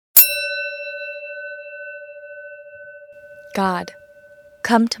God,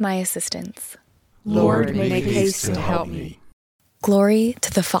 come to my assistance. Lord, make haste to help me. Glory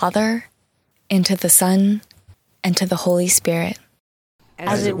to the Father, and to the Son, and to the Holy Spirit.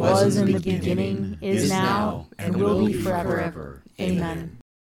 As it was in the beginning, is now, and will be forever. Amen.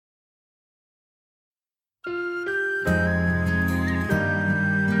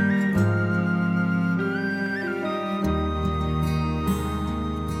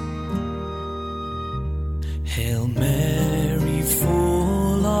 Hail Mary,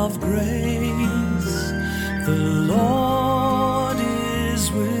 full of grace, the Lord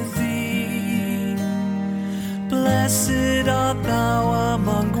is with thee. Blessed art thou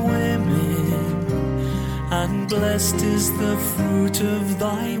among women, and blessed is the fruit of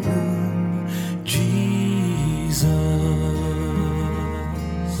thy womb, Jesus.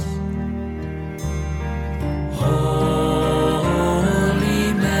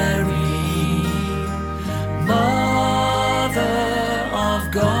 Holy Mary, Mother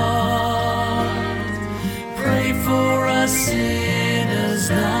of God, pray for us sinners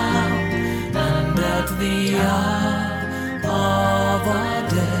now and at the hour of our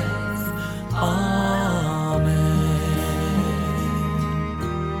death. Amen.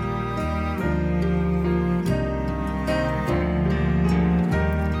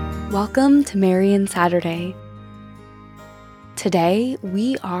 Welcome to Marian Saturday. Today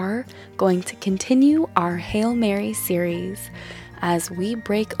we are going to continue our Hail Mary series as we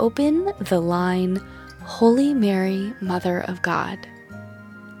break open the line, Holy Mary, Mother of God.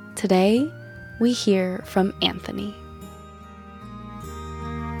 Today we hear from Anthony.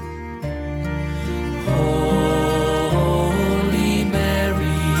 Holy Mary,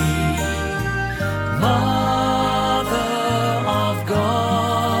 Mother of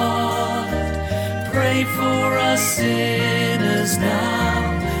God, pray for us sinners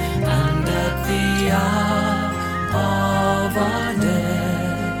now and at the hour of our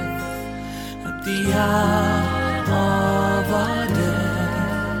death. At the hour of our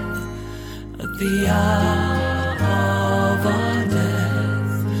death. At the hour of our death.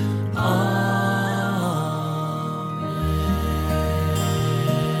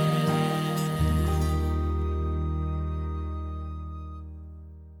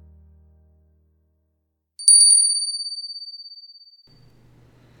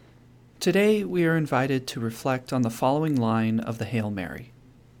 Today we are invited to reflect on the following line of the Hail Mary.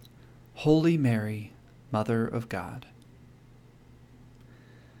 Holy Mary, Mother of God.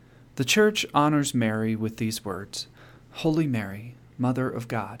 The Church honors Mary with these words, Holy Mary, Mother of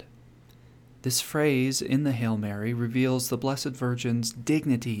God. This phrase in the Hail Mary reveals the Blessed Virgin's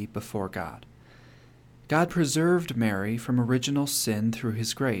dignity before God. God preserved Mary from original sin through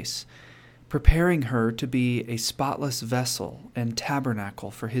his grace, preparing her to be a spotless vessel and tabernacle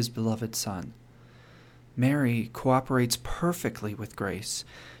for his beloved Son. Mary cooperates perfectly with grace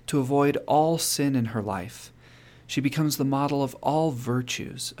to avoid all sin in her life. She becomes the model of all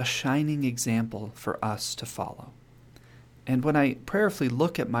virtues, a shining example for us to follow. And when I prayerfully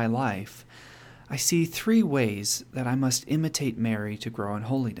look at my life, I see 3 ways that I must imitate Mary to grow in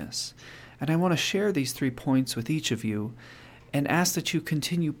holiness. And I want to share these 3 points with each of you and ask that you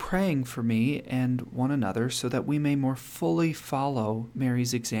continue praying for me and one another so that we may more fully follow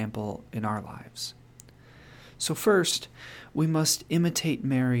Mary's example in our lives. So first, we must imitate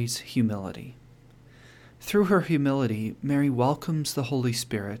Mary's humility. Through her humility, Mary welcomes the Holy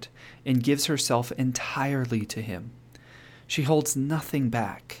Spirit and gives herself entirely to him. She holds nothing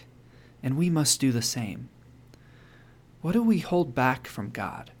back, and we must do the same. What do we hold back from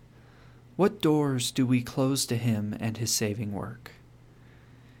God? What doors do we close to him and his saving work?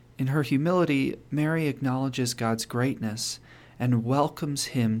 In her humility, Mary acknowledges God's greatness and welcomes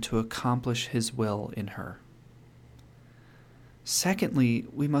him to accomplish his will in her. Secondly,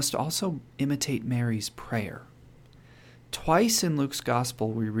 we must also imitate Mary's prayer. Twice in Luke's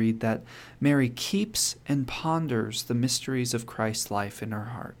Gospel we read that Mary keeps and ponders the mysteries of Christ's life in her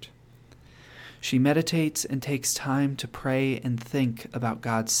heart. She meditates and takes time to pray and think about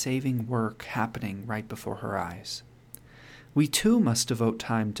God's saving work happening right before her eyes. We too must devote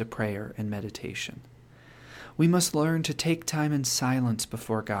time to prayer and meditation. We must learn to take time in silence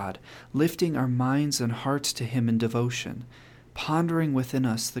before God, lifting our minds and hearts to him in devotion, pondering within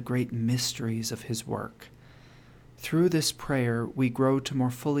us the great mysteries of his work. Through this prayer, we grow to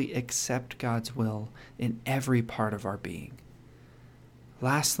more fully accept God's will in every part of our being.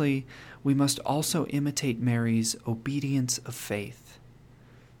 Lastly, we must also imitate Mary's obedience of faith.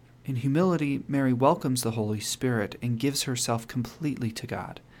 In humility, Mary welcomes the Holy Spirit and gives herself completely to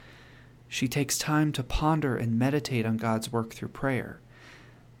God. She takes time to ponder and meditate on God's work through prayer.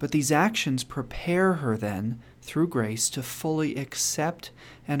 But these actions prepare her then, through grace, to fully accept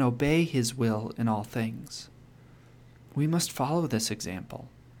and obey his will in all things. We must follow this example.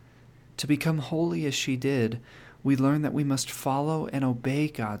 To become holy as she did, we learn that we must follow and obey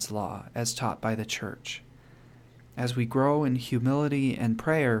God's law as taught by the Church. As we grow in humility and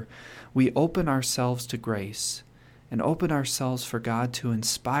prayer, we open ourselves to grace and open ourselves for God to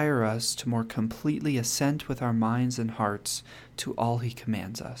inspire us to more completely assent with our minds and hearts to all he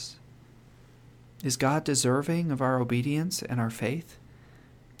commands us. Is God deserving of our obedience and our faith?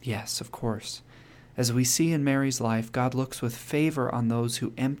 Yes, of course. As we see in Mary's life, God looks with favor on those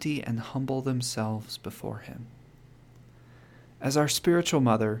who empty and humble themselves before him. As our spiritual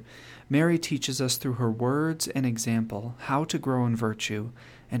mother, Mary teaches us through her words and example how to grow in virtue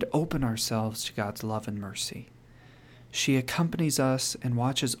and open ourselves to God's love and mercy. She accompanies us and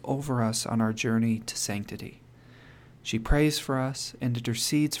watches over us on our journey to sanctity. She prays for us and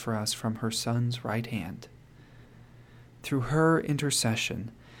intercedes for us from her Son's right hand. Through her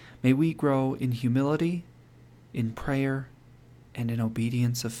intercession, may we grow in humility, in prayer, and in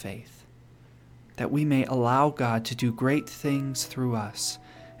obedience of faith, that we may allow God to do great things through us,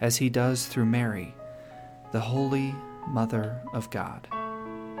 as he does through Mary, the Holy Mother of God.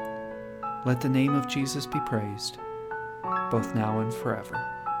 Let the name of Jesus be praised, both now and forever.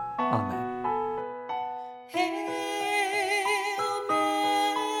 Amen.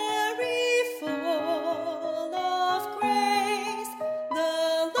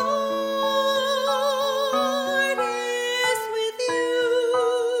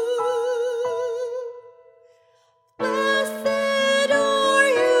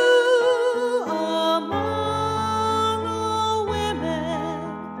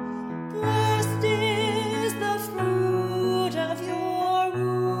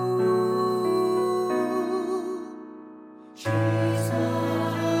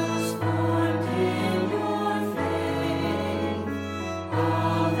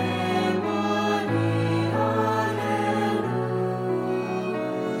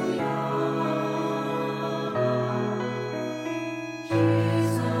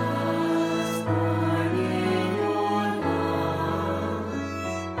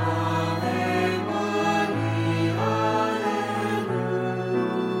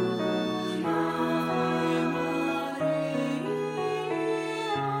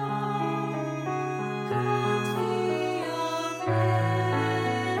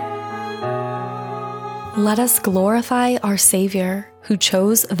 Let us glorify our Savior, who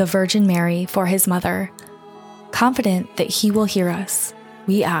chose the Virgin Mary for his mother. Confident that he will hear us,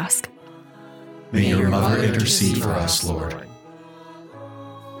 we ask, May your mother intercede for us, Lord.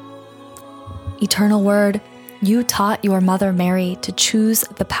 Eternal Word, you taught your mother Mary to choose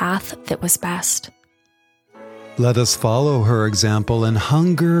the path that was best. Let us follow her example and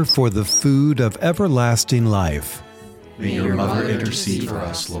hunger for the food of everlasting life. May your mother intercede for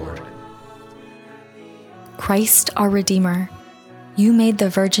us, Lord. Christ, our Redeemer, you made the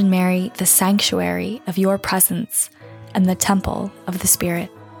Virgin Mary the sanctuary of your presence and the temple of the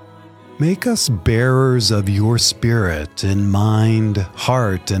Spirit. Make us bearers of your Spirit in mind,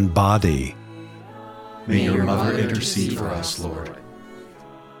 heart, and body. May your mother intercede for us, Lord.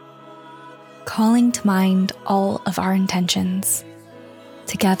 Calling to mind all of our intentions,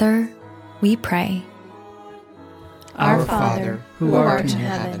 together we pray. Our Father, who art in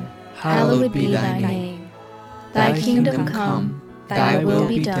heaven, hallowed be thy name. Thy kingdom come, thy will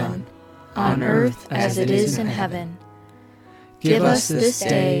be done, on earth as it is in heaven. Give us this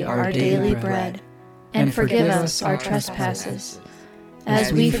day our daily bread, and forgive us our trespasses,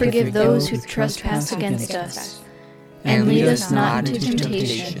 as we forgive those who trespass against us. And lead us not into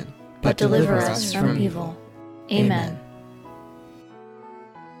temptation, but deliver us from evil. Amen.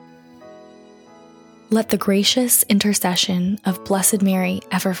 Let the gracious intercession of Blessed Mary,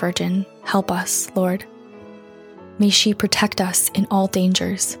 ever Virgin, help us, Lord. May she protect us in all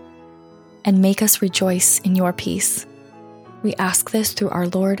dangers, and make us rejoice in your peace. We ask this through our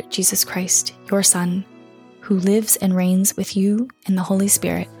Lord Jesus Christ, your Son, who lives and reigns with you in the Holy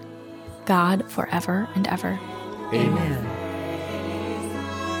Spirit, God forever and ever. Amen.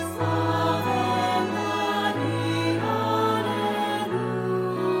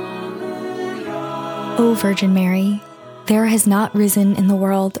 O Virgin Mary, there has not risen in the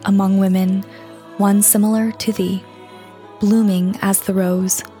world among women one similar to thee, blooming as the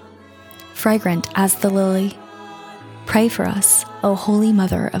rose, fragrant as the lily. Pray for us, O Holy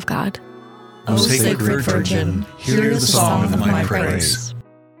Mother of God. O Sacred Virgin, hear the song of my praise.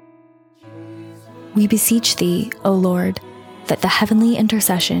 We beseech thee, O Lord, that the heavenly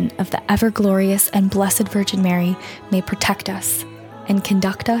intercession of the ever-glorious and blessed Virgin Mary may protect us and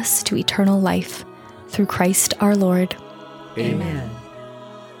conduct us to eternal life. Through Christ our Lord. Amen.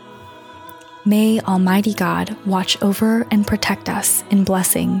 May Almighty God watch over and protect us in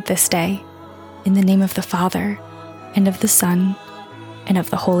blessing this day. In the name of the Father, and of the Son, and of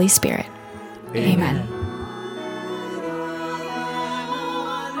the Holy Spirit. Amen.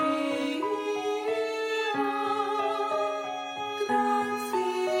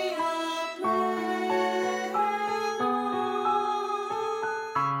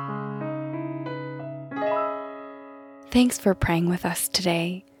 Thanks for praying with us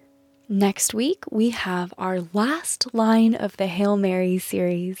today. Next week, we have our last line of the Hail Mary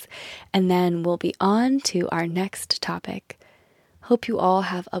series, and then we'll be on to our next topic. Hope you all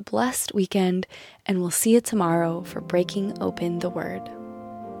have a blessed weekend, and we'll see you tomorrow for Breaking Open the Word.